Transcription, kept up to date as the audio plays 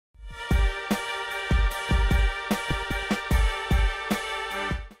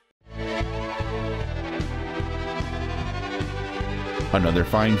Another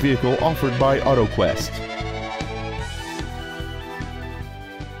fine vehicle offered by AutoQuest.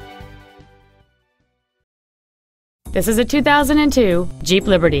 This is a 2002 Jeep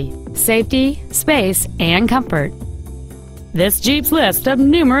Liberty. Safety, space, and comfort. This Jeep's list of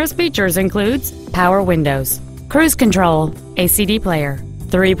numerous features includes power windows, cruise control, a CD player,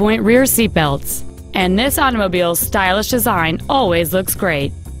 3-point rear seat belts, and this automobile's stylish design always looks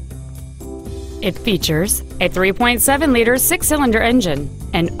great. It features a 3.7-liter 6-cylinder engine,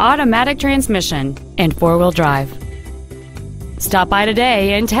 an automatic transmission, and 4-wheel drive. Stop by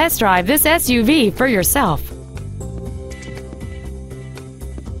today and test drive this SUV for yourself.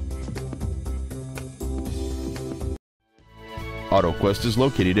 AutoQuest is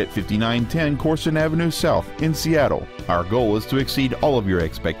located at 5910 Corson Avenue South in Seattle. Our goal is to exceed all of your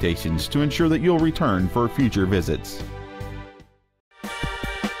expectations to ensure that you'll return for future visits.